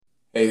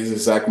Hey, this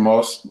is Zach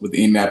Moss with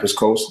the Indianapolis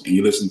Colts, and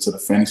you listen to the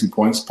Fantasy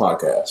Points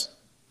Podcast.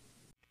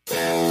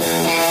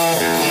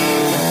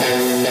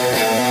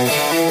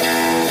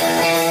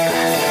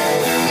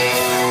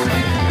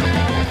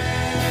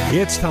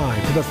 It's time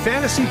for the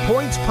Fantasy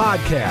Points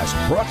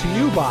Podcast, brought to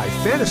you by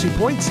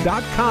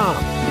FantasyPoints.com.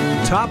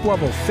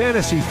 Top-level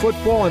fantasy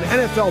football and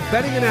NFL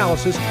betting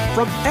analysis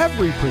from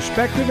every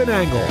perspective and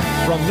angle,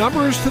 from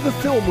numbers to the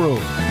film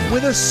room,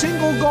 with a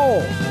single goal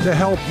to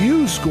help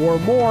you score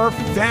more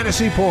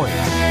fantasy points.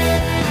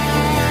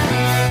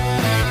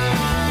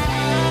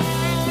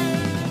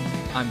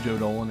 I'm Joe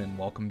Dolan, and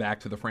welcome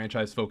back to the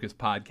Franchise Focus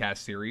Podcast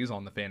series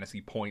on the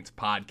Fantasy Points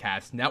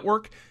Podcast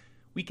Network.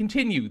 We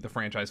continue the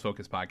Franchise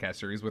Focus podcast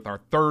series with our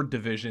third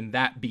division,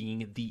 that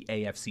being the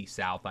AFC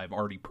South. I've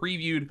already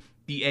previewed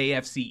the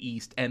AFC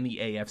East and the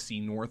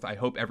AFC North. I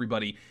hope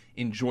everybody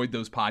enjoyed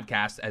those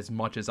podcasts as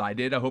much as I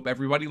did. I hope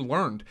everybody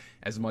learned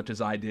as much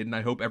as I did, and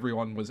I hope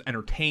everyone was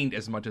entertained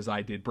as much as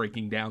I did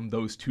breaking down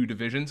those two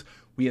divisions.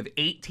 We have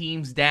 8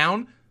 teams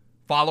down.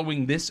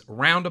 Following this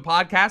round of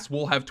podcasts,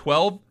 we'll have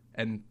 12,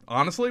 and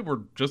honestly, we're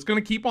just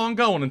going to keep on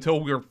going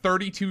until we're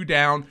 32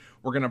 down.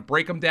 We're going to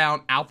break them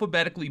down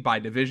alphabetically by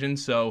division.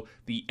 So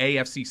the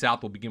AFC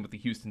South will begin with the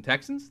Houston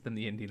Texans, then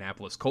the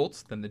Indianapolis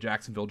Colts, then the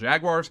Jacksonville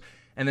Jaguars,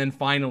 and then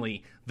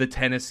finally the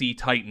Tennessee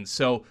Titans.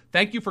 So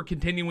thank you for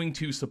continuing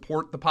to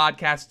support the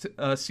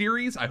podcast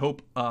series. I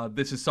hope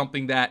this is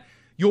something that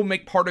you'll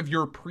make part of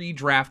your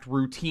pre-draft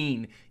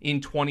routine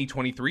in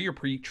 2023, your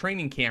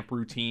pre-training camp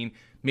routine.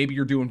 Maybe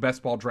you're doing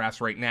best ball drafts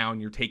right now and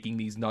you're taking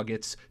these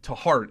nuggets to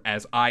heart,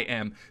 as I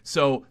am.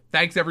 So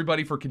thanks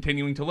everybody for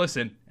continuing to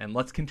listen, and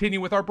let's continue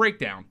with our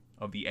breakdown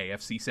of the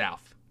AFC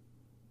South.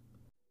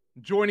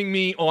 Joining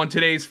me on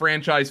today's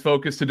Franchise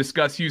Focus to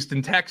discuss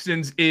Houston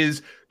Texans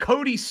is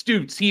Cody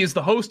Stoots. He is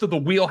the host of The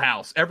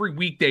Wheelhouse every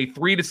weekday,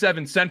 3 to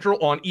 7 Central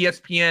on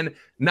ESPN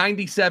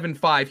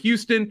 97.5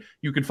 Houston.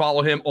 You can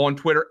follow him on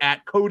Twitter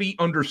at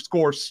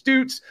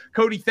Cody_Stoots.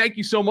 Cody, thank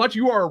you so much.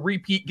 You are a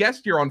repeat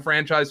guest here on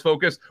Franchise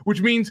Focus, which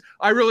means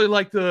I really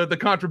like the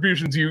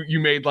contributions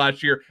you made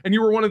last year, and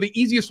you were one of the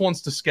easiest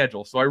ones to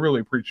schedule, so I really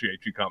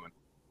appreciate you coming.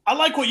 I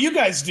like what you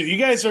guys do. You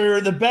guys are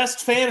the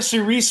best fantasy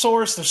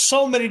resource. There's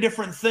so many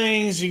different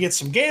things. You get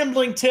some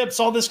gambling tips,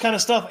 all this kind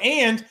of stuff.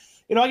 And,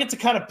 I get to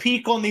kind of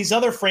peek on these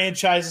other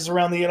franchises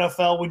around the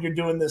NFL when you're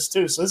doing this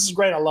too. So this is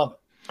great. I love it.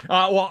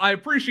 Well, I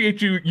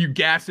appreciate you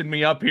gassing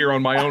me up here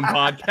on my own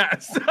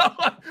podcast.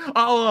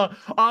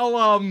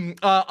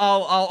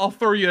 I'll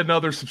throw you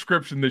another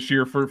subscription this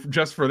year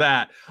for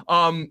that.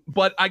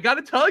 But I got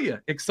to tell you,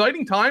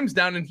 exciting times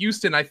down in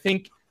Houston. I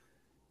think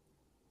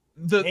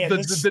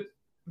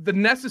the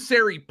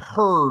necessary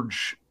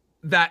purge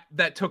that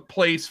took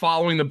place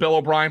following the Bill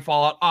O'Brien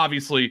fallout,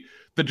 obviously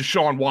the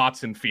Deshaun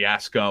Watson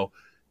fiasco.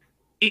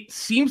 It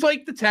seems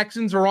like the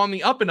Texans are on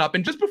the up and up.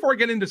 And just before I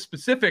get into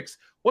specifics,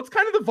 what's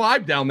kind of the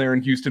vibe down there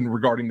in Houston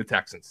regarding the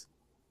Texans?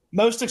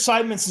 Most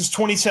excitement since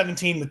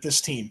 2017 with this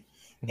team.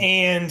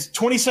 And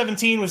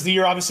 2017 was the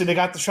year, obviously, they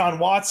got Deshaun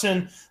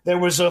Watson. There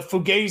was a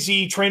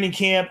Fugazi training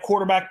camp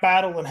quarterback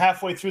battle, and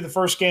halfway through the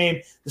first game,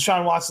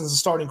 Deshaun Watson's the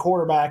starting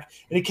quarterback.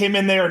 And he came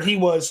in there, and he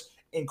was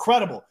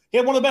incredible. He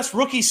had one of the best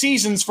rookie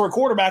seasons for a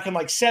quarterback in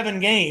like 7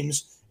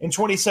 games in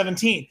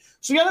 2017.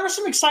 So, yeah, there was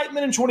some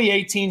excitement in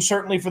 2018,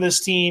 certainly for this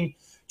team.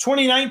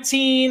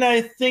 2019,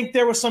 I think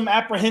there was some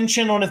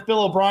apprehension on if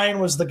Bill O'Brien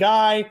was the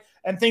guy,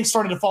 and things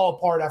started to fall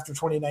apart after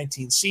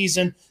 2019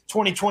 season.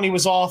 2020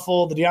 was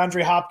awful, the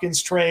DeAndre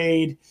Hopkins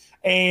trade,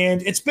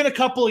 and it's been a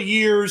couple of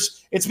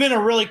years. It's been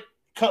a really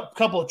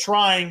couple of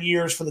trying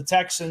years for the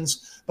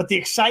Texans, but the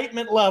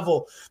excitement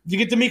level, you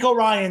get DeMeco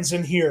Ryans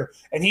in here,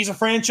 and he's a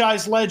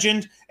franchise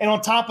legend, and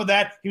on top of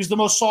that, he was the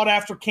most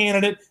sought-after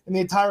candidate in the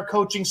entire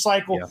coaching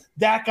cycle. Yeah.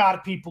 That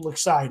got people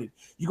excited.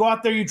 You go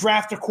out there, you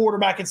draft a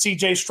quarterback in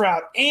C.J.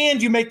 Stroud,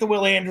 and you make the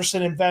Will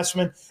Anderson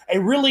investment, a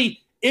really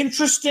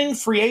interesting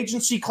free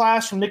agency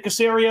class from Nick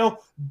Caserio,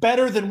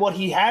 better than what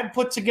he had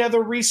put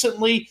together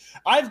recently.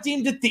 I've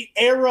deemed it the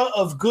era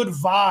of good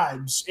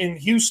vibes in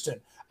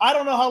Houston. I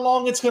don't know how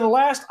long it's going to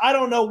last. I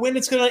don't know when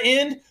it's going to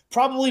end.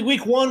 Probably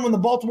week 1 when the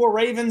Baltimore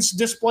Ravens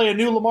display a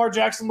new Lamar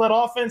Jackson-led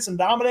offense and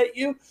dominate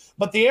you.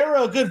 But the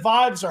era of good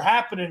vibes are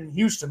happening in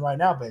Houston right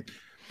now, baby.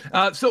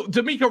 So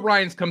DeMeco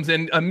Ryans comes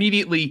in,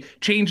 immediately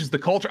changes the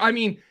culture. I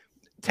mean,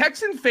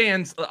 Texan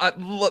fans, I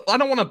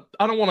don't want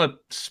to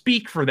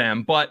speak for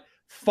them, but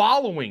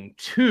following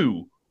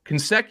 2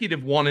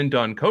 consecutive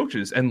one-and-done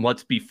coaches, and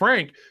let's be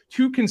frank,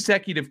 2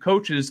 consecutive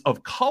coaches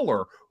of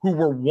color who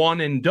were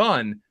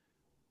one-and-done,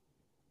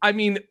 I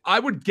mean, I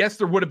would guess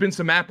there would have been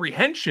some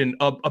apprehension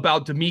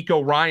about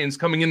DeMeco Ryans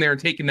coming in there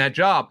and taking that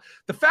job.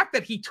 The fact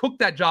that he took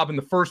that job in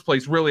the first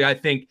place really, I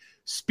think,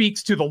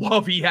 speaks to the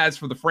love he has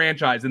for the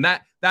franchise, and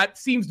that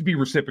seems to be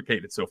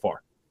reciprocated so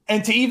far.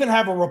 And to even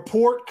have a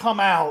report come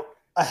out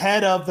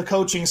ahead of the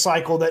coaching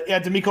cycle that,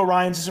 DeMeco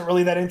Ryans isn't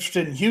really that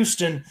interested in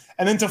Houston,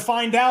 and then to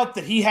find out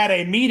that he had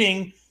a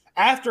meeting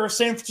after a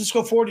San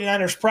Francisco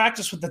 49ers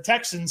practice with the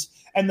Texans,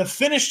 and the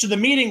finish to the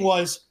meeting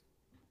was,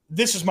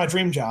 this is my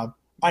dream job.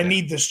 I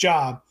need this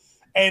job.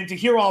 And to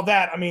hear all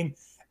that, I mean,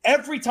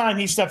 Every time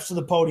he steps to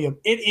the podium,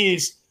 it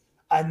is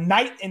a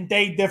night and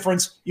day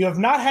difference. You have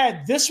not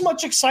had this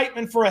much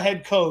excitement for a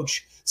head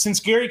coach since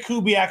Gary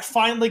Kubiak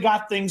finally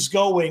got things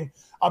going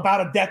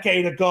about a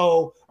decade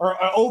ago or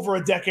over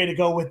a decade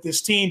ago with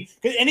this team.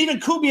 And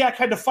even Kubiak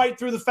had to fight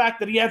through the fact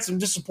that he had some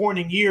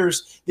disappointing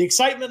years. The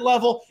excitement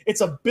level,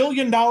 it's $1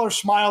 billion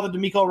smile that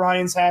DeMeco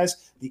Ryans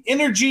has. The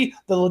energy,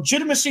 the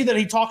legitimacy that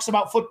he talks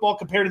about football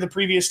compared to the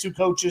previous two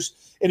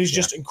coaches, it is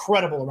just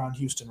incredible around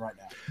Houston right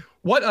now.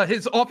 What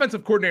his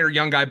offensive coordinator,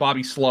 young guy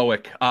Bobby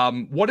Slowick,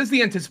 what is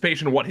the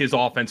anticipation of what his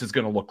offense is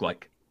going to look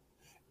like?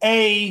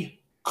 A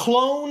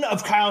clone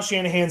of Kyle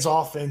Shanahan's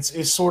offense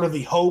is sort of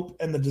the hope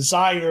and the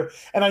desire.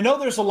 And I know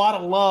there's a lot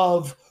of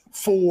love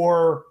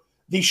for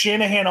the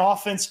Shanahan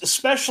offense,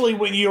 especially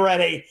when you're at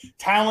a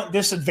talent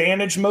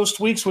disadvantage most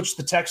weeks, which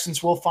the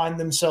Texans will find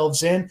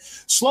themselves in.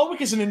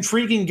 Slowick is an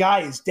intriguing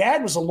guy. His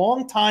dad was a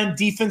longtime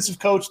defensive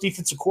coach,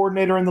 defensive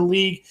coordinator in the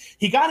league.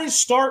 He got his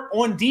start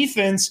on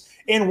defense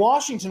in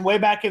Washington way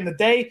back in the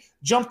day,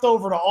 jumped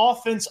over to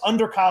offense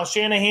under Kyle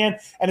Shanahan,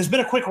 and has been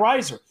a quick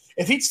riser.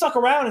 If he'd stuck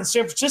around in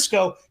San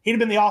Francisco, he'd have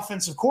been the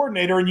offensive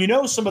coordinator. And you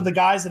know some of the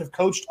guys that have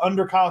coached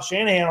under Kyle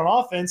Shanahan on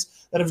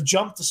offense that have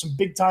jumped to some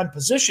big-time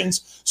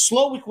positions.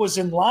 Slowick was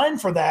in line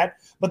for that,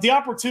 but the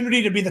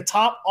opportunity to be the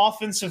top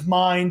offensive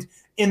mind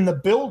in the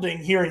building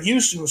here in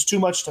Houston was too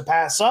much to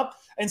pass up.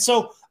 And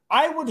so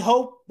I would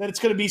hope that it's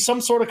going to be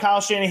some sort of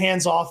Kyle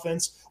Shanahan's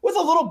offense with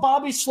a little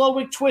Bobby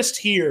Slowick twist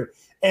here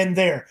and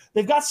there.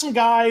 They've got some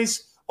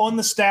guys on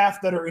the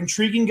staff that are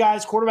intriguing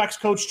guys. Quarterbacks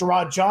coach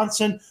Gerard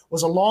Johnson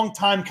was a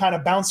long-time kind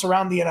of bounce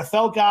around the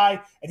NFL guy,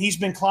 and he's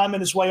been climbing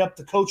his way up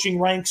the coaching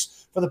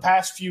ranks for the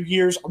past few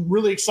years. I'm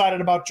really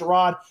excited about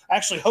Gerard. I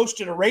actually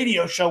hosted a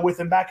radio show with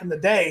him back in the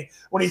day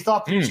when he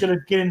thought that he was going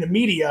to get into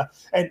media.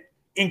 And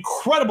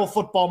incredible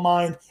football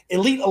mind.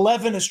 Elite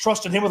 11 has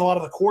trusted him with a lot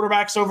of the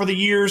quarterbacks over the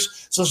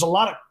years. So there's a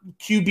lot of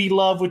QB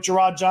love with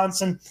Gerard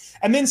Johnson.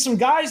 And then some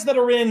guys that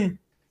are in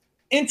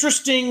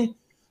interesting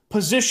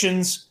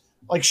positions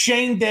like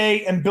Shane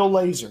Day and Bill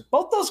Lazor.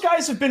 Both those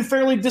guys have been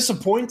fairly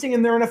disappointing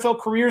in their NFL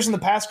careers in the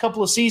past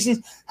couple of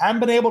seasons, haven't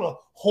been able to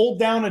hold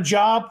down a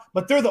job,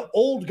 but they're the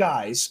old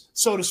guys,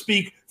 so to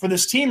speak, for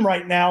this team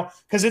right now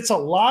because it's a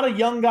lot of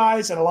young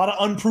guys and a lot of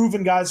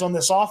unproven guys on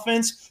this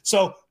offense.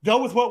 So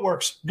go with what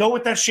works. Go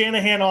with that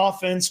Shanahan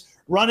offense.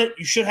 Run it.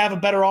 You should have a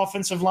better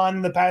offensive line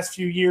in the past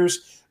few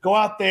years. Go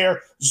out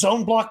there,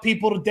 zone block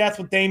people to death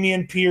with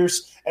Dameon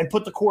Pierce, and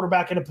put the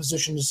quarterback in a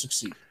position to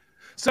succeed.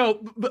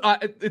 So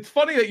it's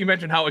funny that you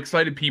mentioned how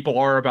excited people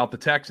are about the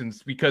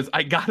Texans because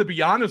I got to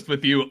be honest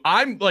with you.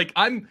 I'm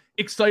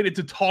excited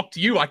to talk to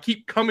you. I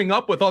keep coming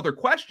up with other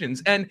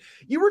questions. And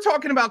you were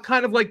talking about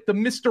kind of like the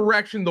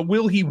misdirection, the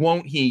will he,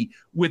 won't he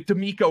with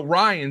DeMeco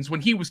Ryans when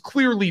he was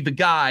clearly the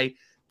guy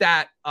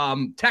that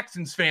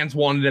Texans fans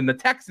wanted and the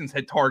Texans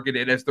had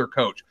targeted as their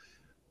coach.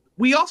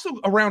 We also,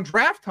 around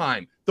draft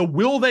time, the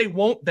will they,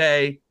 won't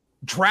they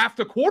draft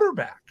a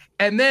quarterback?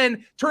 And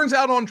then turns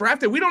out on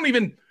draft day, we don't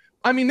even –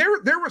 I mean,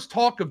 there was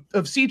talk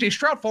of C.J.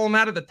 Stroud falling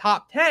out of the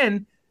top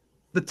 10.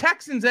 The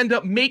Texans end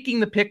up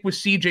making the pick with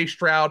C.J.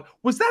 Stroud.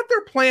 Was that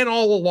their plan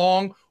all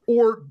along,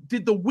 or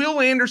did the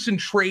Will Anderson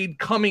trade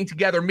coming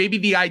together, maybe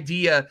the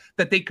idea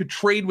that they could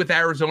trade with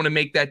Arizona and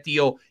make that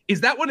deal,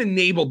 is that what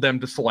enabled them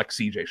to select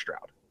C.J.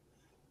 Stroud?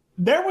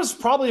 There was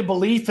probably a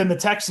belief in the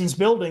Texans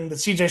building that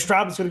C.J.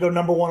 Stroud was going to go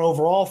number one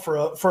overall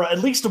for at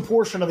least a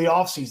portion of the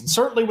offseason.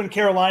 Certainly when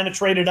Carolina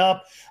traded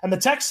up, and the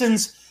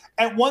Texans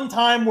at one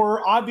time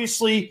were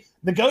obviously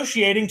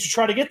negotiating to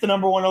try to get the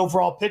number one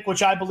overall pick,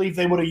 which I believe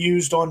they would have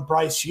used on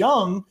Bryce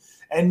Young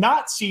and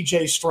not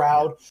C.J.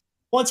 Stroud.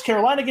 Once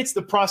Carolina gets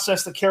the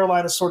process that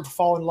Carolina sort of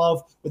fall in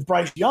love with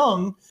Bryce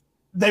Young,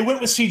 they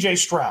went with C.J.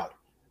 Stroud.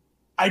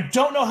 I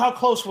don't know how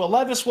close Will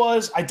Levis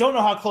was. I don't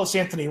know how close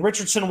Anthony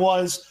Richardson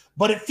was,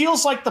 but it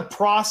feels like the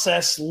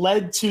process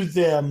led to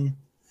them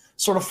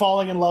sort of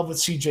falling in love with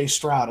C.J.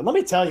 Stroud. And let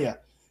me tell you,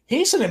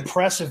 he's an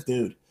impressive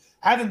dude.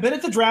 Having been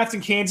at the draft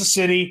in Kansas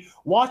City,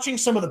 watching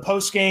some of the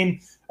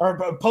post-game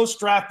or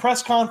post-draft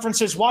press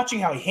conferences, watching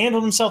how he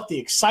handled himself, the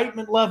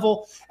excitement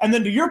level, and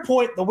then to your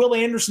point, the Will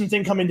Anderson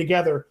thing coming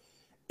together,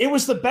 it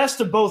was the best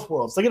of both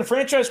worlds. They get a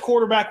franchise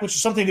quarterback, which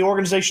is something the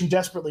organization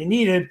desperately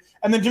needed,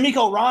 and then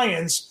DeMeco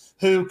Ryans,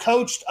 who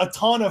coached a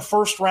ton of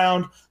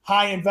first-round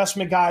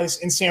high-investment guys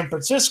in San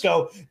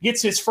Francisco,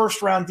 gets his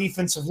first-round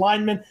defensive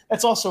lineman.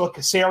 That's also a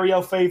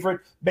Caserio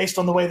favorite based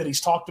on the way that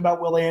he's talked about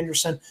Will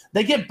Anderson.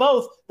 They get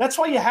both. That's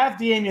why you have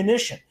the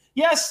ammunition.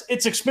 Yes,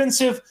 it's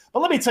expensive,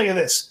 but let me tell you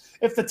this.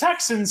 If the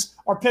Texans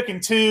are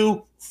picking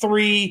 2,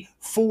 3,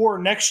 4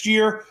 next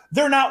year,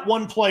 they're not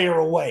one player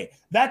away.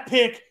 That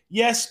pick,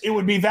 yes, it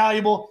would be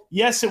valuable.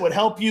 Yes, it would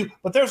help you,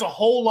 but there's a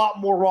whole lot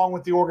more wrong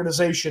with the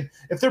organization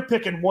if they're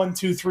picking 1,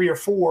 2, 3, or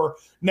 4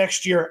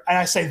 next year. And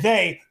I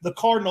say the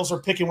Cardinals are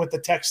picking with the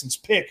Texans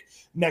pick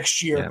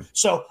next year. Yeah.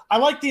 So I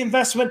like the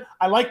investment.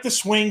 I like the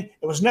swing.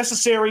 It was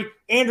necessary.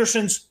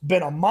 Anderson's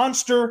been a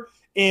monster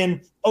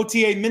in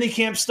OTA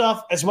minicamp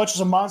stuff, as much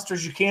as a monster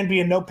as you can be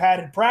in no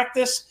padded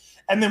practice.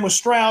 And then with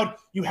Stroud,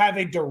 you have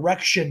a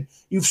direction.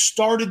 You've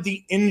started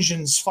the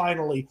engines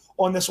finally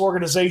on this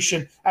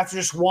organization after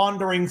just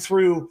wandering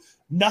through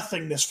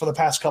nothingness for the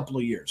past couple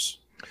of years.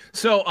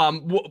 So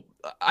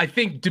I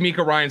think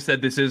D'Amico Ryan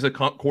said this is a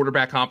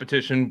quarterback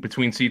competition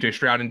between C.J.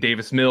 Stroud and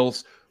Davis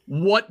Mills.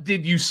 What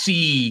did you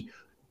see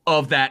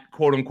of that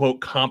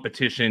quote-unquote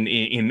competition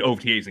in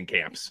OTAs and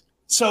camps?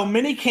 So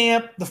mini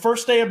camp, the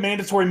first day of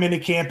mandatory mini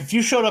camp, if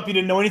you showed up, you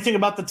didn't know anything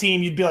about the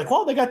team, you'd be like,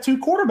 well, they got two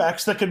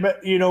quarterbacks that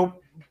could,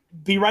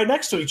 be right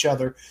next to each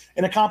other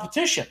in a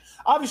competition.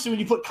 Obviously, when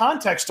you put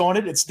context on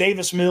it, it's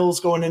Davis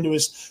Mills going into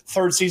his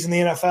third season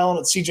in the NFL, and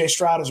it's C.J.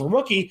 Stroud as a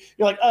rookie.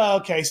 You're like, oh,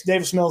 okay, so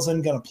Davis Mills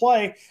isn't going to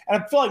play.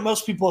 And I feel like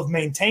most people have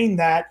maintained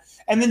that.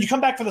 And then you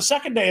come back for the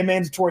second day of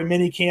mandatory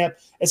mini camp,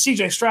 and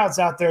C.J. Stroud's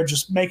out there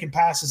just making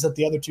passes that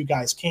the other two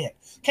guys can't.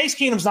 Case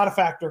Keenum's not a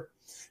factor.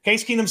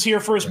 Case Keenum's here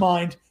for his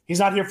mind. He's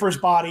not here for his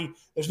body.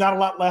 There's not a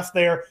lot left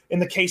there in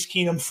the Case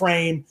Keenum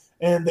frame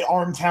and the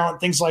arm talent,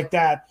 things like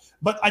that.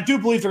 But I do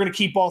believe they're going to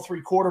keep all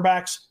three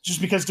quarterbacks just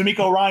because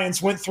D'Amico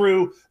Ryans went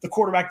through the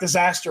quarterback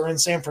disaster in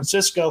San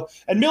Francisco,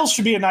 and Mills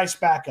should be a nice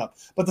backup.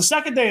 But the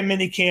second day of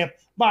minicamp,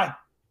 my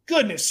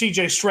goodness,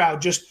 C.J.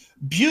 Stroud, just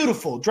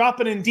beautiful,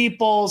 dropping in deep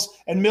balls,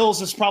 and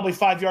Mills is probably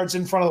 5 yards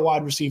in front of the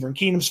wide receiver, and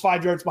Keenum's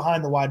 5 yards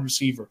behind the wide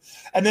receiver.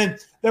 And then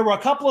there were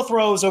a couple of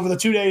throws over the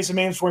 2 days of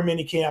mandatory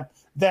minicamp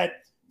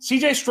that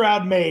C.J.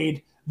 Stroud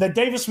made that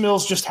Davis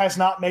Mills just has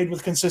not made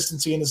with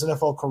consistency in his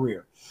NFL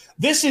career.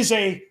 This is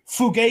a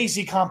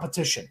Fugazi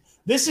competition.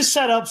 This is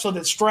set up so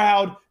that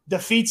Stroud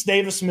defeats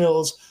Davis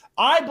Mills.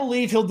 I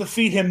believe he'll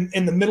defeat him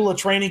in the middle of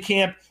training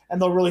camp, and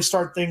they'll really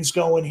start things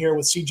going here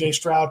with C.J.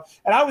 Stroud.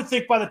 And I would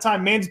think by the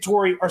time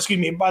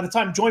by the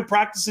time joint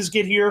practices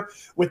get here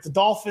with the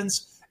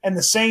Dolphins and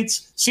the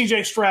Saints,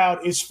 C.J.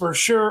 Stroud is for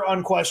sure,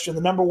 unquestioned,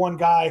 the number one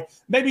guy.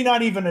 Maybe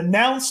not even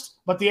announced,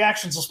 but the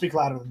actions will speak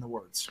louder than the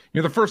words.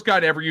 You're the first guy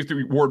to ever use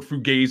the word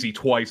Fugazi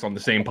twice on the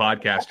same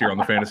podcast here on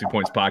the Fantasy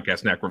Points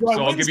Podcast Network.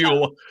 So I'll give you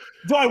a.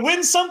 Do I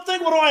win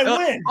something? What do I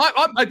win?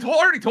 I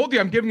already told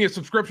you I'm giving you a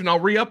subscription. I'll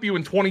re-up you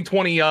in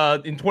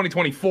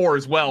 2024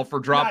 as well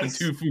for dropping Nice.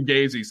 2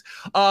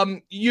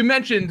 Fugazis. You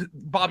mentioned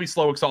Bobby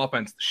Slowick's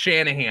offense,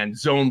 Shanahan,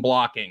 zone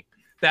blocking.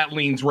 That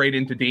leans right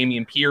into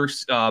Dameon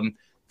Pierce.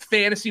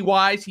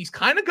 Fantasy-wise, he's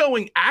kind of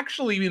going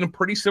actually in a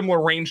pretty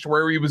similar range to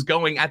where he was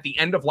going at the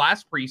end of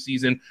last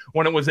preseason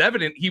when it was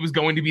evident he was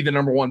going to be the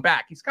number one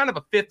back. He's kind of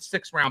a 5th,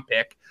 6th round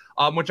pick,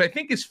 which I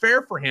think is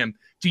fair for him.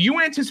 Do you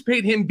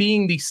anticipate him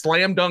being the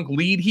slam dunk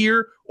lead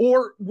here,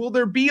 or will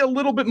there be a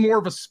little bit more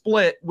of a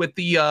split with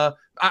the,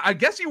 I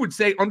guess you would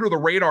say, under the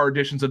radar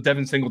additions of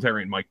Devin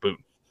Singletary and Mike Boone?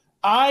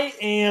 I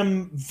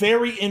am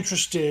very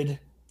interested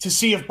to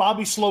see if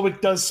Bobby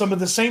Slowick does some of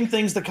the same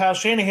things that Kyle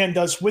Shanahan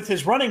does with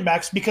his running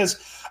backs, because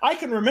I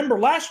can remember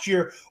last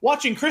year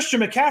watching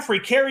Christian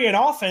McCaffrey carry an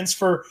offense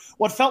for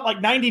what felt like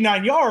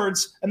 99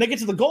 yards, and they get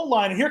to the goal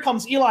line, and here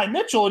comes Eli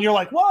Mitchell, and you're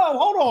like, whoa,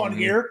 hold on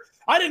here.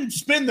 I didn't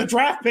spend the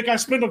draft pick I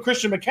spent on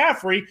Christian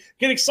McCaffrey,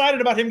 get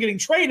excited about him getting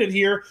traded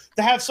here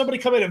to have somebody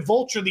come in and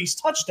vulture these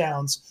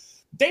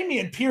touchdowns.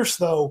 Dameon Pierce,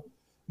 though,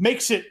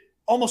 makes it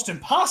almost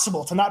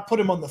impossible to not put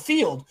him on the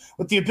field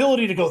with the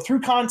ability to go through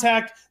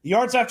contact, the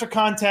yards after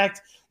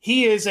contact.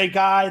 He is a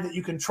guy that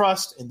you can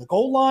trust in the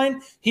goal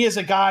line. He is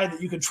a guy that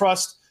you can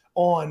trust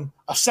on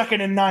a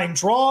 2nd and 9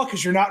 draw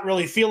because you're not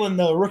really feeling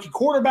the rookie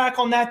quarterback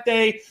on that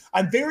day.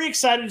 I'm very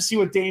excited to see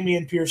what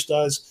Dameon Pierce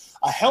does.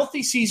 A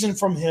healthy season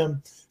from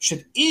him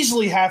should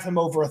easily have him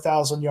over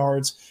 1,000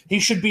 yards. He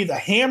should be the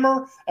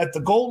hammer at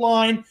the goal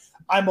line.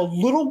 I'm a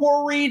little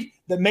worried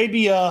that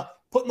maybe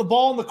putting the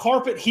ball on the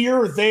carpet here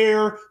or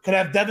there could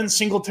have Devin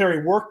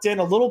Singletary worked in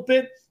a little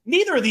bit.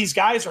 Neither of these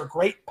guys are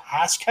great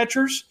pass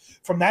catchers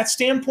from that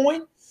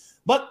standpoint.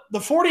 But the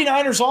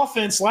 49ers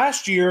offense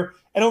last year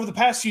and over the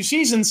past few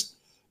seasons,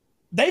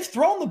 they've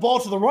thrown the ball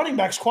to the running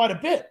backs quite a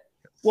bit.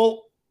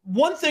 Well,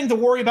 one thing to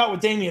worry about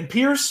with Dameon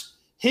Pierce,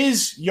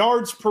 his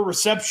yards per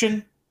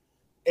reception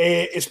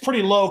is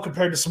pretty low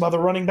compared to some other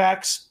running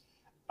backs.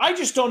 I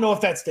just don't know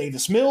if that's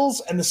Davis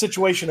Mills and the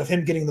situation of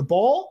him getting the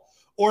ball,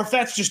 or if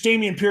that's just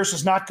Dameon Pierce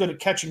is not good at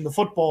catching the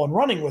football and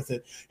running with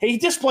it. He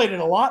displayed it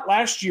a lot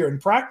last year in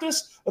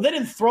practice, but they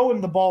didn't throw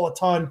him the ball a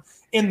ton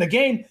in the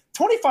game.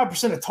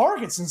 25% of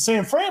targets in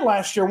San Fran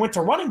last year went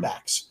to running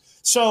backs.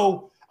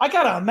 So I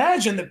got to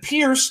imagine that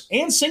Pierce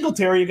and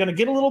Singletary are going to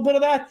get a little bit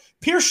of that.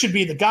 Pierce should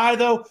be the guy,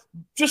 though,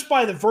 just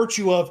by the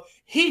virtue of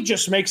he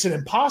just makes it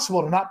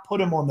impossible to not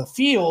put him on the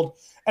field.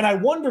 And I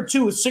wonder,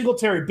 too, with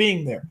Singletary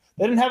being there.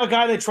 They didn't have a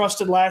guy they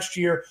trusted last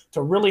year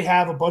to really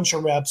have a bunch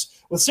of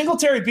reps. With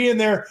Singletary being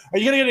there, are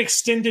you going to get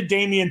extended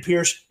Dameon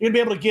Pierce? You're going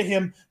to be able to get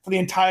him for the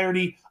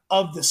entirety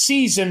of the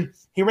season.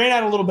 He ran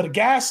out a little bit of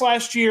gas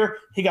last year.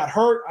 He got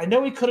hurt. I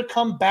know he could have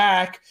come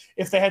back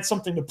if they had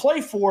something to play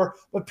for,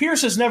 but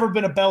Pierce has never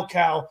been a bell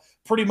cow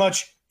pretty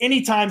much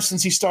any time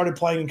since he started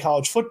playing in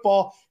college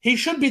football. He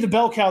should be the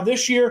bell cow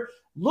this year.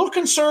 A little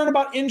concerned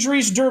about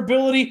injuries,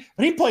 durability,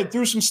 but he played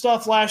through some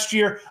stuff last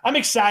year. I'm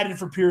excited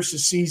for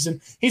Pierce's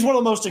season. He's one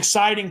of the most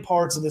exciting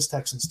parts of this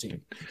Texans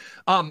team.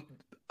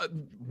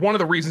 one of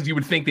the reasons you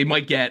would think they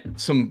might get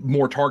some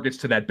more targets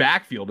to that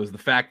backfield is the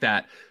fact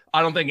that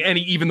I don't think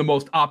even the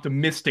most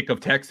optimistic of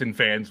Texan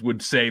fans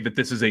would say that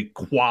this is a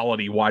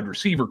quality wide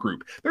receiver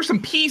group. There's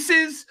some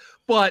pieces,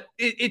 but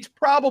it's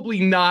probably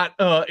not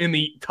in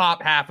the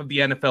top half of the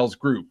NFL's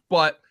group.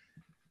 But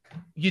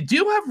you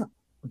do have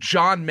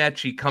John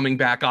Mechie coming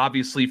back,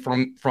 obviously,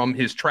 from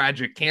his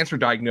tragic cancer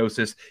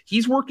diagnosis.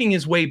 He's working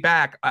his way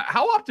back.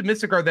 How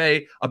optimistic are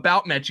they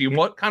about Mechie, and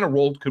what kind of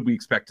role could we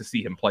expect to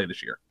see him play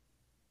this year?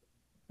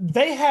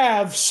 They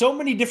have so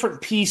many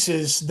different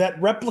pieces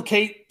that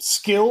replicate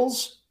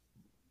skills.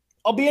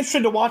 I'll be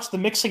interested to watch the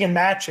mixing and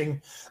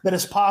matching that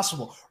is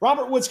possible.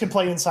 Robert Woods can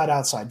play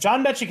inside-outside.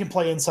 John Mechie can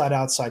play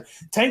inside-outside.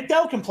 Tank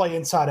Dell can play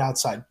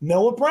inside-outside.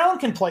 Noah Brown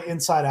can play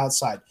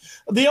inside-outside.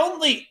 The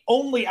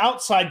only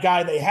outside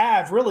guy they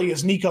have really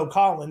is Nico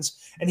Collins,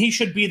 and he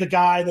should be the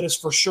guy that is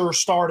for sure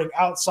starting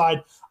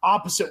outside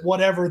opposite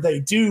whatever they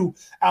do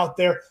out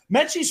there.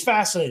 Mechie's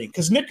fascinating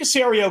because Nick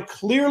Caserio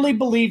clearly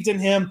believed in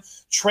him,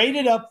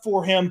 traded up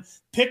for him,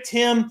 picked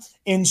him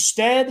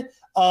instead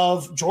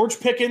of George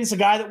Pickens, the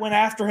guy that went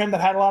after him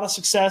that had a lot of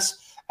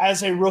success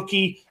as a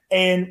rookie.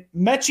 And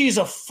Mechie is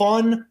a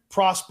fun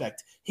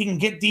prospect. He can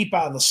get deep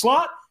out of the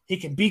slot. He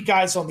can beat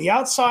guys on the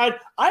outside.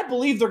 I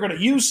believe they're going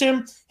to use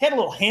him. He had a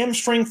little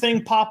hamstring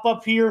thing pop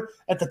up here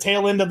at the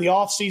tail end of the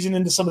offseason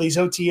into some of these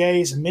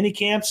OTAs and mini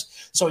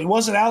camps. So he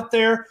wasn't out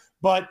there.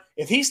 But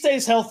if he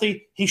stays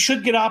healthy, he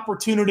should get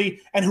opportunity.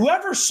 And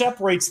whoever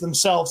separates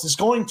themselves is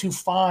going to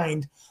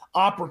find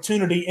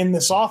opportunity in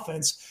this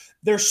offense.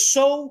 There's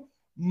so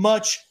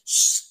much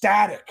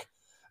static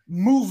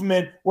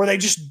movement where they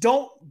just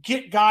don't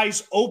get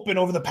guys open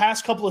over the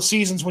past couple of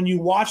seasons when you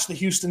watch the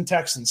Houston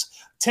Texans.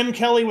 Tim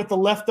Kelly with the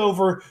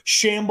leftover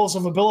shambles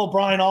of a Bill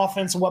O'Brien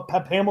offense and what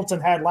Pep Hamilton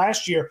had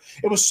last year.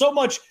 It was so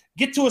much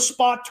get to a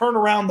spot, turn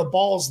around, the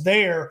ball's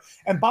there.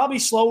 And Bobby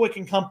Slowick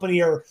and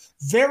company are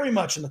very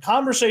much in the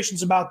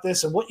conversations about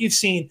this and what you've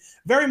seen,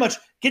 very much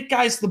get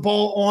guys the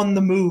ball on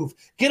the move,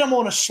 get them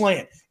on a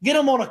slant, get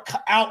them on a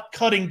out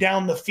cutting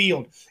down the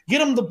field, get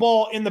them the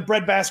ball in the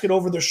breadbasket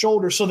over their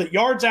shoulder so that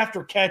yards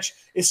after catch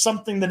is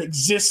something that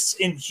exists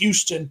in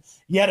Houston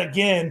yet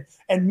again.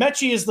 And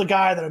Mechie is the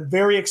guy that I'm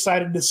very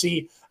excited to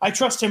see. I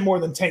trust him more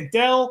than Tank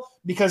Dell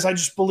because I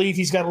just believe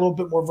he's got a little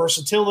bit more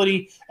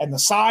versatility, and the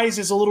size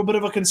is a little bit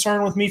of a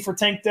concern with me for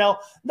Tank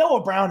Dell.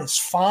 Noah Brown is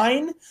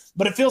fine,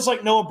 but it feels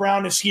like Noah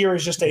Brown is here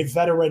as just a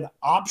veteran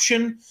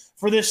option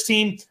for this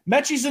team.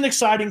 Mechie's an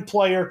exciting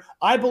player.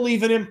 I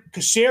believe in him.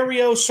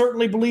 Caserio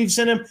certainly believes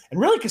in him. And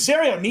really,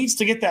 Caserio needs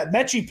to get that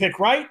Mechie pick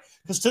right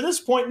because to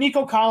this point,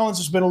 Nico Collins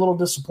has been a little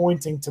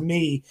disappointing to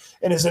me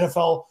in his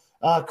NFL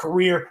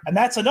career. And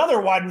that's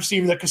another wide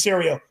receiver that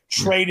Caserio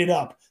traded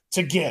up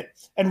to get.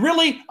 And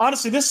really,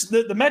 honestly,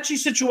 the Mechie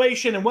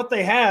situation and what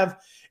they have,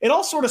 it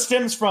all sort of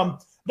stems from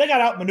they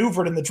got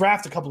outmaneuvered in the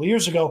draft a couple of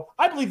years ago.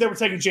 I believe they were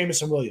taking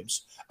Jamison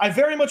Williams. I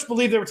very much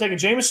believe they were taking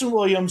Jamison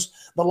Williams.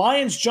 The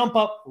Lions jump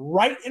up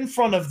right in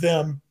front of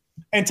them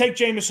and take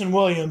Jamison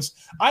Williams.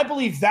 I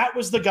believe that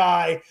was the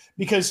guy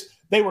because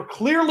they were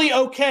clearly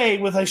okay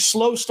with a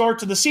slow start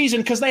to the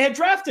season because they had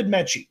drafted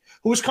Mechie,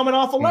 who was coming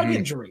off a leg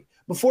injury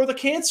before the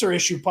cancer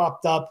issue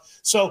popped up.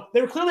 So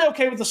they were clearly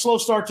okay with the slow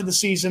start to the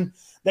season.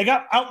 They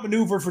got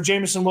outmaneuvered for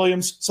Jamison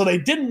Williams, so they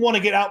didn't want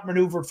to get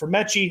outmaneuvered for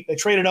Mechie. They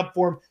traded up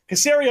for him.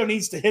 Caserio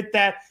needs to hit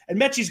that, and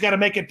Mechie's got to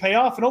make it pay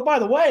off. And, oh, by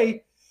the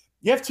way,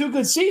 you have 2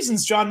 good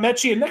seasons, John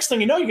Mechie, and next thing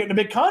you know, you're getting a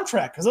big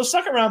contract because those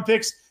second-round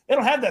picks, they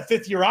don't have that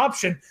 5th-year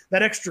option,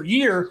 that extra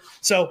year.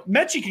 So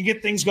Mechie can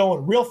get things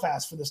going real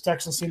fast for this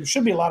Texans team. There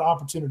should be a lot of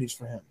opportunities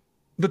for him.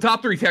 The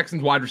top 3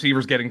 Texans wide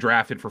receivers getting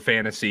drafted for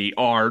fantasy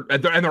are,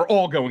 and they're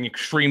all going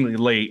extremely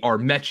late, are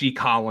Mechie,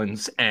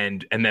 Collins,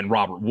 and then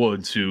Robert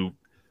Woods, who,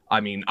 I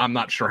mean, I'm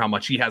not sure how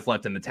much he has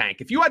left in the tank.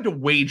 If you had to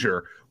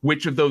wager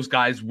which of those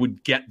guys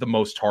would get the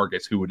most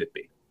targets, who would it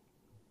be?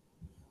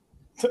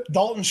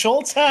 Dalton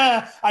Schultz?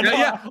 Yeah.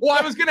 Well,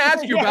 I was going to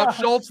ask you about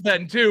Schultz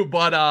then too,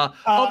 but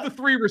of the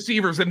 3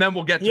 receivers, and then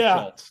we'll get to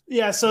Schultz.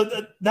 Yeah, so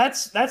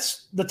that's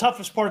the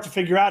toughest part to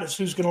figure out is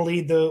who's going to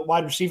lead the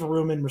wide receiver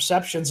room in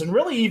receptions and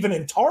really even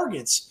in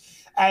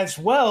targets as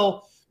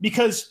well.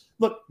 Because,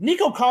 look,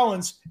 Nico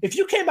Collins, if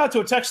you came out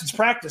to a Texans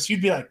practice,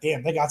 you'd be like,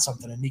 damn, they got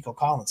something in Nico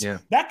Collins. Yeah.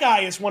 That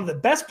guy is one of the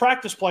best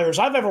practice players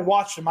I've ever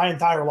watched in my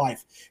entire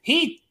life.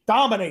 He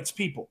dominates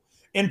people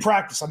in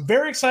practice. I'm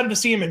very excited to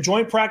see him in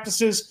joint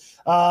practices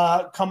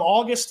come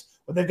August,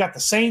 where they've got the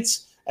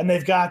Saints and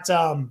they've got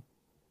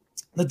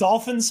the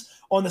Dolphins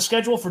on the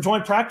schedule for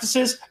joint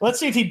practices. Let's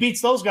see if he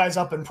beats those guys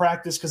up in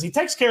practice because he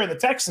takes care of the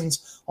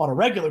Texans on a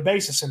regular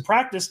basis in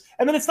practice,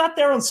 and then it's not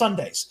there on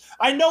Sundays.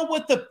 I know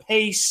what the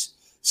pace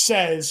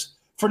says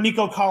for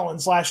Nico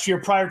Collins last year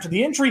prior to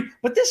the injury,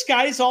 but this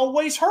guy is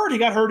always hurt. He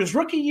got hurt his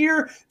rookie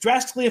year,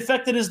 drastically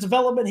affected his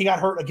development. He got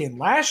hurt again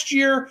last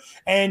year,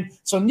 and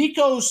so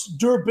Nico's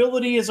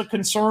durability is a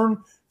concern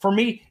for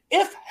me.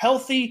 If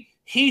healthy,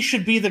 he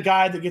should be the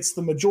guy that gets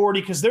the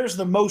majority because there's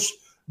the most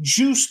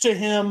juice to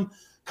him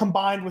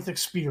combined with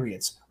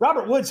experience.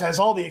 Robert Woods has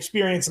all the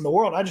experience in the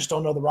world. I just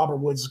don't know that Robert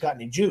Woods has got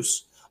any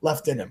juice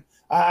left in him.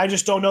 I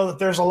just don't know that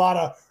there's a lot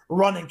of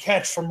run and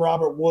catch from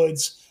Robert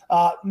Woods.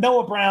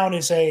 Noah Brown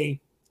is a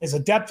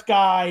depth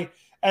guy.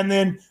 And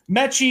then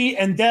Mechie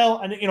and Dell,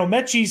 and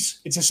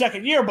Mechie's, it's his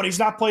second year, but he's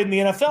not played in the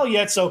NFL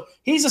yet, so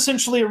he's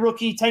essentially a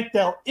rookie. Tank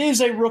Dell is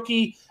a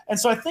rookie, and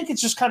so I think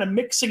it's just kind of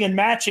mixing and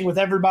matching with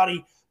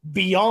everybody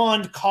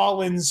beyond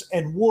Collins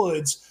and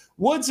Woods.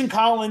 Woods and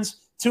Collins,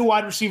 2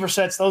 wide receiver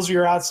sets, those are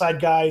your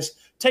outside guys.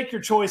 Take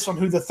your choice on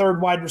who the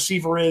third wide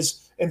receiver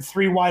is and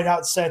 3 wide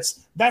out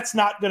sets. That's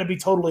not going to be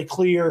totally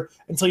clear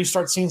until you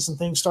start seeing some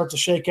things start to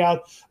shake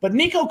out. But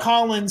Nico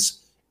Collins,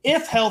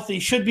 if healthy,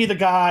 should be the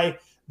guy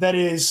that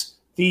is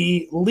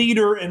the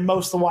leader in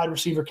most of the wide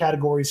receiver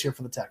categories here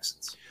for the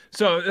Texans.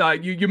 So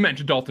you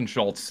mentioned Dalton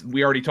Schultz.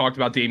 We already talked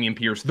about Dameon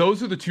Pierce.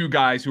 Those are the 2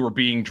 guys who are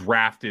being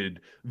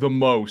drafted the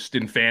most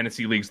in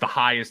fantasy leagues, the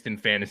highest in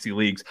fantasy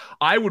leagues.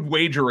 I would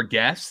wager a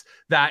guess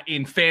that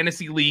in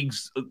fantasy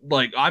leagues,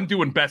 like I'm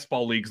doing best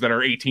ball leagues that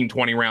are 18,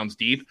 20 rounds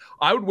deep.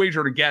 I would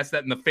wager to guess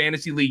that in the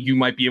fantasy league you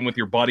might be in with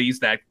your buddies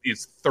that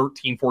is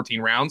 13,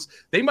 14 rounds.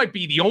 They might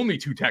be the only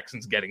 2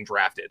 Texans getting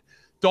drafted.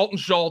 Dalton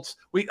Schultz,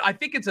 I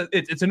think it's an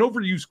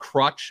overused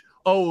crutch.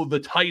 Oh, the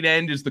tight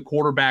end is the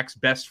quarterback's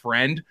best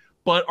friend.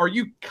 But are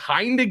you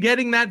kind of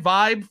getting that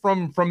vibe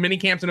from mini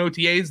camps and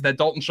OTAs that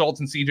Dalton Schultz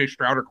and CJ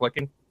Stroud are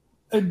clicking?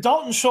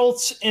 Dalton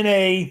Schultz, in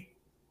a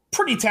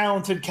pretty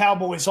talented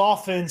Cowboys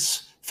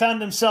offense,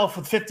 found himself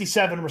with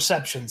 57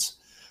 receptions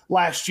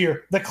last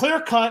year. The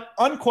clear-cut,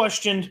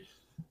 unquestioned,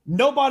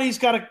 nobody's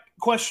got a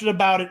question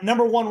about it.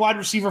 Number 1 wide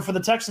receiver for the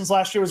Texans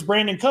last year was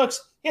Brandon Cooks.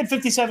 He had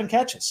 57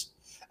 catches.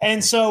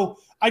 And so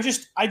I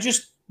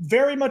just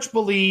very much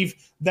believe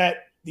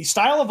that the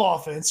style of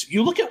offense,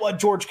 you look at what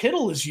George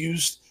Kittle has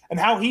used and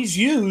how he's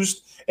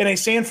used in a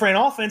San Fran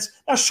offense.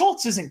 Now,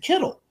 Schultz isn't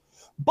Kittle,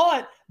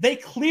 but they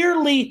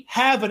clearly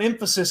have an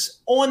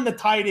emphasis on the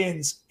tight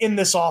ends in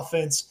this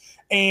offense.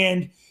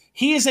 And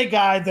he is a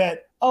guy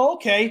that,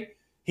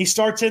 he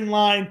starts in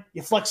line,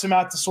 you flex him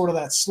out to sort of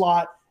that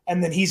slot,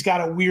 and then he's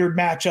got a weird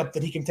matchup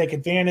that he can take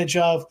advantage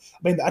of.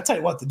 I mean, I tell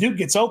you what, the dude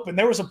gets open.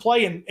 There was a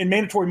play in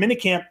mandatory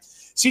minicamp.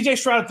 CJ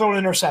Stroud threw an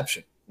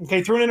interception.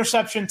 Threw an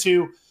interception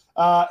to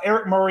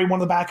Eric Murray,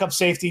 one of the backup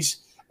safeties,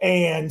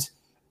 and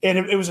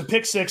it was a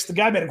pick six. The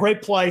guy made a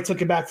great play,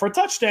 took it back for a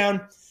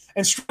touchdown,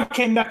 and Stroud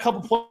came back a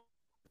couple plays,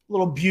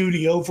 little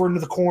beauty over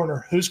into the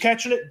corner. Who's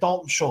catching it?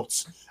 Dalton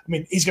Schultz. I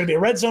mean, he's going to be a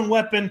red zone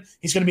weapon.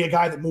 He's going to be a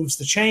guy that moves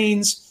the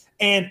chains.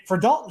 And for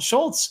Dalton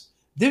Schultz,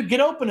 dude,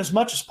 get open as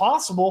much as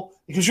possible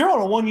because you're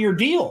on a 1-year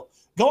deal.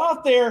 Go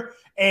out there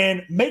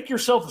and make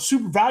yourself a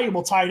super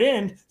valuable tight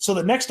end so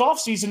that next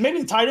offseason,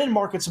 maybe the tight end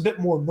market's a bit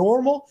more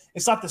normal.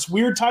 It's not this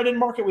weird tight end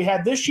market we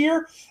had this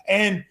year.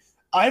 And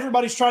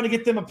everybody's trying to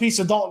get them a piece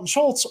of Dalton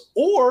Schultz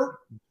or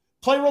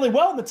play really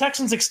well, and the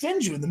Texans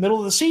extend you in the middle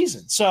of the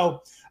season.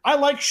 So I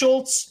like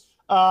Schultz.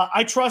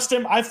 I trust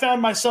him. I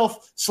found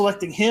myself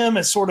selecting him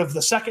as sort of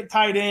the second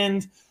tight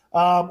end.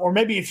 Or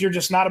maybe if you're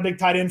just not a big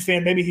tight end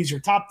fan, maybe he's your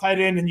top tight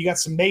end and you got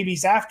some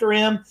maybes after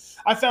him.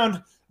 I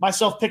found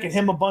myself picking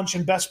him a bunch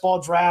in best ball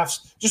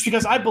drafts just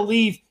because I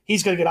believe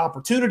he's going to get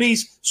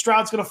opportunities.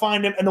 Stroud's going to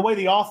find him. And the way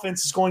the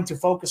offense is going to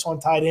focus on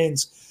tight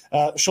ends,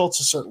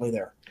 Schultz is certainly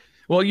there.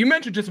 Well, you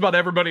mentioned just about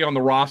everybody on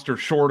the roster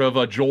short of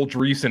Joel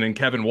Dreesen and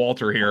Kevin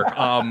Walter here.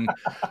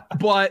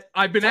 But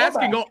I've been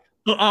asking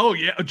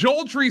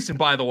Joel Dreesen,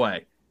 by the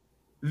way,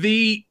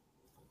 the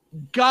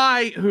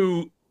guy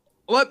who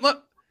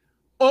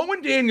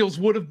Owen Daniels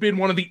would have been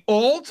one of the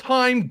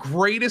all-time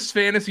greatest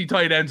fantasy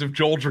tight ends if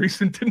Joel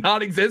Dreesen did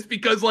not exist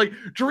because,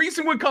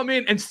 Dreesen would come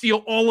in and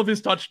steal all of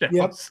his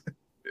touchdowns.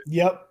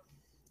 Yep.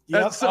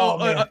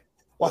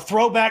 Well,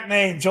 throwback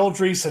name, Joel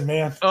Dreesen,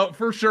 man. Oh,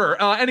 for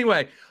sure.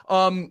 Anyway,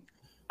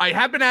 I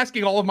have been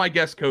asking all of my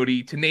guests,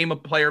 Cody, to name a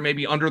player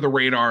maybe under the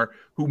radar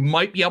who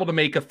might be able to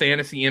make a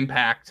fantasy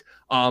impact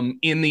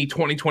in the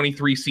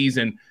 2023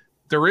 season.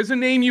 There is a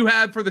name you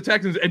have for the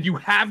Texans, and you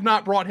have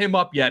not brought him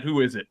up yet.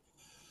 Who is it?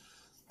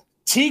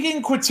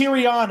 Tegan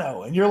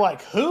Quateriano. And you're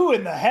like, who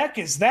in the heck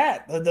is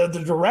that? The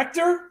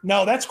director?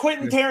 No, that's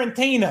Quentin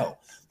Tarantino.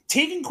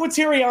 Tegan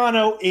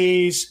Quateriano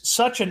is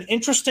such an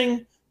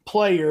interesting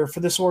player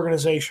for this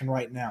organization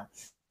right now.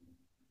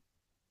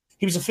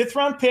 He was a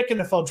 5th-round pick in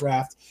the NFL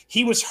draft.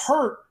 He was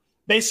hurt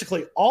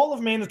basically all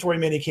of mandatory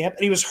minicamp,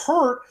 and he was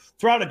hurt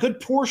throughout a good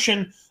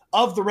portion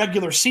of the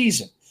regular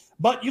season.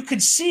 But you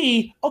could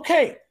see,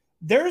 okay,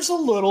 there's a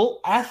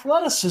little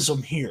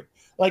athleticism here.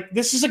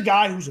 This is a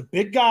guy who's a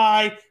big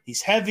guy.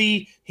 He's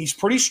heavy. He's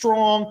pretty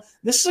strong.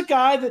 This is a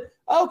guy that,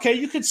 okay,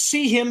 you could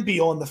see him be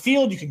on the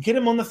field. You could get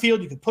him on the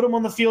field. You could put him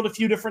on the field a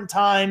few different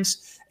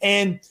times.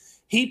 And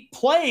he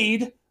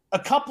played a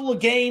couple of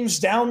games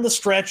down the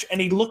stretch,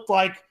 and he looked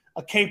like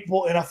a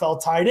capable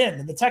NFL tight end.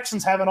 And the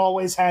Texans haven't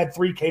always had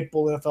 3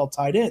 capable NFL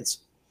tight ends.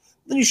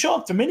 Then you show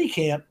up to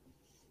minicamp,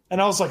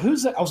 and I was like,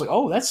 who's that? I was like,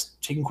 oh, that's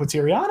Tegan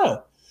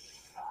Quateriano.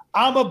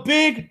 I'm a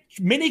big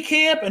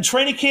minicamp and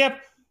training camp.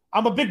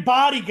 I'm a big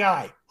body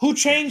guy. Who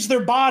changed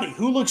their body?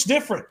 Who looks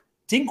different?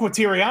 Tegan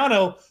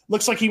Quateriano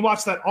looks like he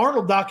watched that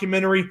Arnold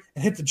documentary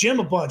and hit the gym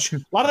a bunch. A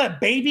lot of that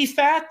baby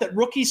fat that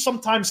rookies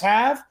sometimes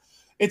have,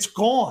 it's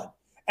gone.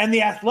 And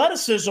the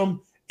athleticism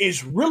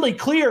is really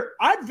clear.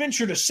 I'd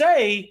venture to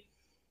say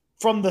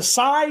from the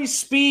size,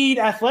 speed,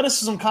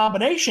 athleticism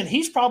combination,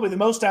 he's probably the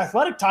most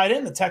athletic tight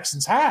end the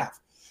Texans have.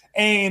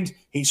 And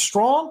he's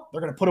strong.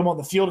 They're going to put him on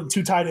the field in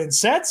 2 tight end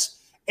sets.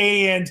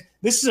 And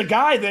this is a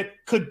guy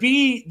that could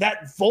be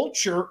that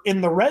vulture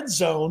in the red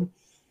zone.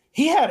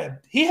 He had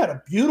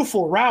a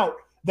beautiful route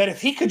that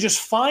if he could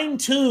just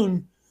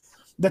fine-tune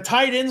the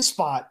tight end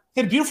spot,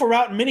 he had a beautiful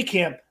route in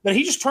minicamp that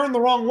he just turned the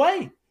wrong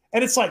way.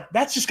 And it's like,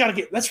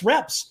 that's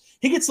reps.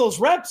 He gets those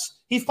reps.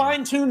 He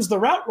fine-tunes the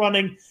route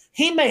running.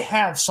 He may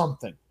have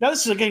something. Now,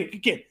 this is,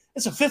 again,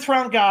 it's a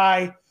 5th-round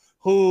guy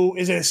who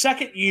is in his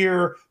 2nd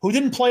year, who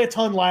didn't play a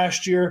ton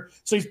last year.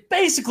 So he's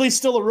basically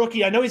still a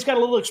rookie. I know he's got a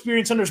little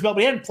experience under his belt,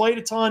 but he hadn't played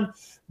a ton.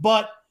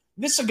 But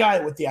this is a guy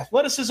with the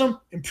athleticism,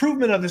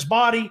 improvement of his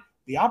body,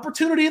 the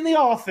opportunity in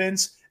the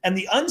offense, and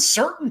the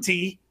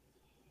uncertainty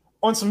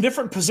on some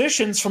different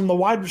positions from the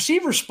wide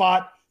receiver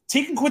spot.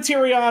 Tegan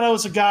Quintariano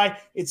is a guy,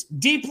 it's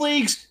deep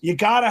leagues, you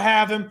got to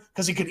have him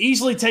because he could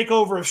easily take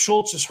over if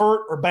Schultz is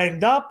hurt or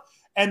banged up.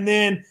 And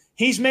then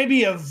he's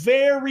maybe a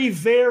very,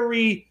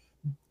 very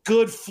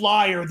good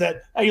flyer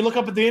that you look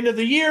up at the end of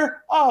the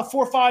year,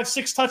 4, 5,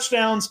 6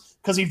 touchdowns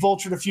because he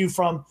vultured a few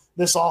from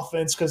this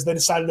offense because they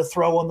decided to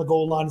throw on the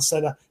goal line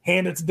instead of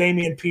hand it to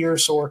Dameon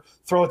Pierce or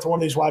throw it to one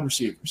of these wide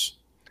receivers.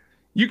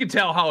 You can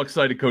tell how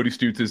excited Cody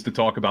Stoots is to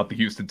talk about the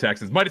Houston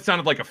Texans. Might have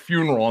sounded like a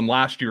funeral on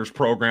last year's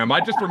program.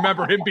 I just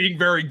remember him being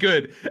very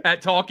good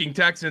at talking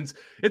Texans.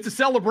 It's a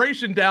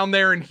celebration down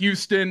there in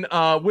Houston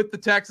with the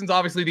Texans.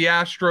 Obviously, the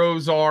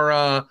Astros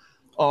are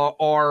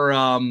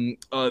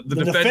the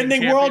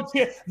defending world,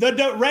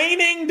 the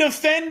reigning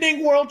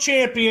defending world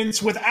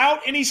champions without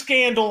any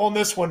scandal on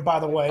this one,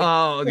 by the way.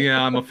 Oh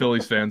yeah, I'm a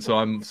Phillies fan, so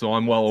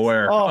I'm well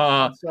aware.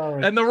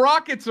 Sorry. And the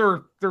Rockets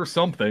they're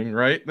something,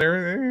 right?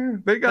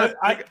 They got.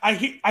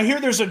 I hear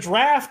there's a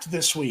draft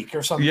this week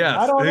or something. Yes.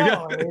 I don't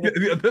know. I mean,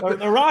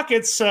 the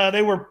Rockets,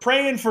 they were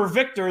praying for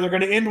Victor. They're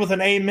going to end with an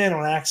amen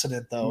on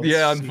accident, though.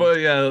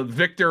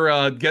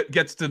 Victor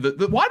gets to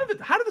the.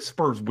 How do the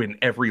Spurs win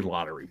every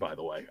lottery? By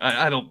the way,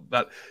 I don't.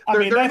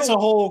 That's a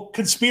whole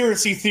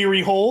conspiracy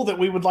theory hole that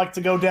we would like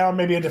to go down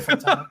maybe a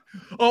different time.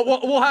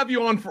 We'll have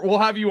you on for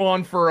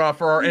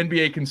our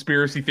NBA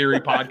conspiracy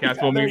theory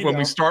podcast when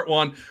we start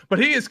one. But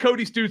he is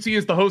Cody Stoots. He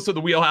is the host of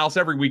the Wheelhouse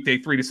every weekday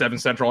 3 to 7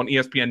 Central on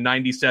ESPN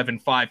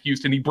 97.5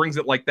 Houston. He brings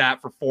it like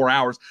that for 4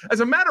 hours.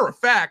 As a matter of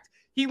fact,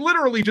 he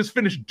literally just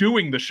finished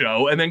doing the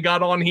show and then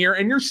got on here,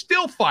 and you're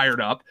still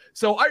fired up.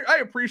 So I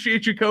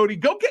appreciate you, Cody.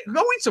 Go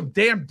eat some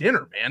damn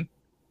dinner, man.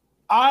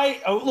 I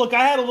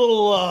had a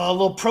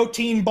little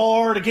protein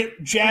bar to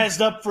get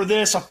jazzed up for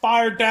this. I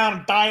fired down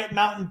a Diet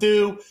Mountain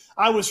Dew.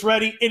 I was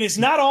ready. It is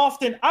not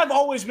often. I've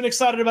always been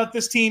excited about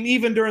this team,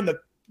 even during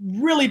the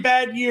really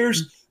bad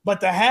years.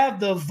 But to have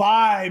the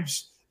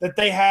vibes that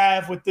they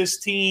have with this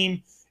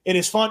team, it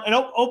is fun. And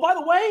by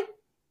the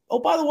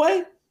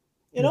way,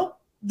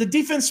 the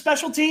defense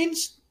special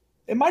teams,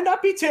 it might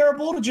not be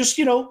terrible to just,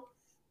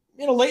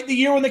 late in the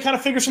year when they kind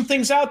of figure some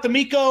things out.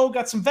 D'Amico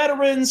got some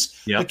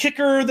veterans. Yep. The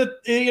kicker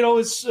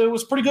that,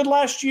 was pretty good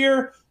last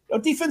year.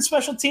 Defense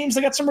special teams,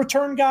 they got some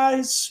return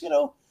guys,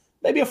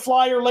 maybe a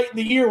flyer late in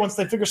the year once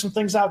they figure some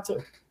things out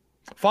too.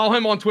 Follow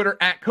him on Twitter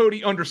at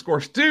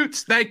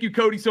Cody_Stoots. Thank you,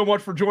 Cody, so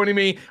much for joining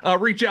me.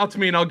 Reach out to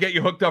me and I'll get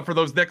you hooked up for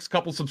those next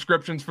couple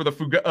subscriptions for the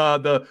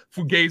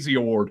Fugazi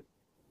Award.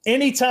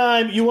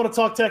 Anytime you want to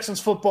talk Texans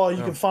football,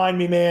 you can find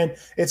me, man.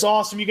 It's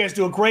awesome. You guys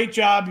do a great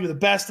job. You're the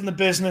best in the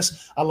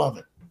business. I love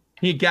it.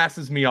 He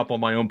gasses me up on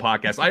my own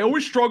podcast. I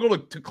always struggle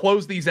to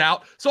close these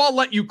out, so I'll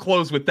let you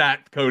close with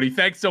that, Cody.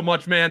 Thanks so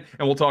much, man,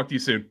 and we'll talk to you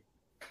soon.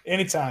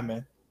 Anytime,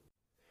 man.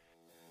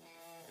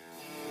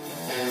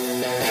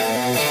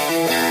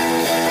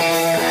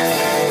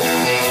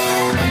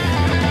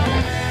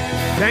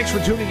 Thanks for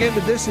tuning in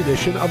to this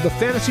edition of the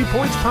Fantasy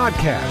Points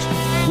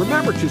Podcast.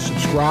 Remember to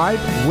subscribe,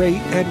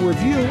 rate, and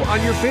review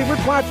on your favorite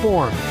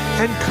platform.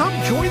 And come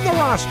join the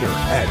roster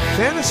at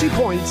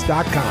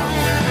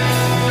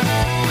fantasypoints.com.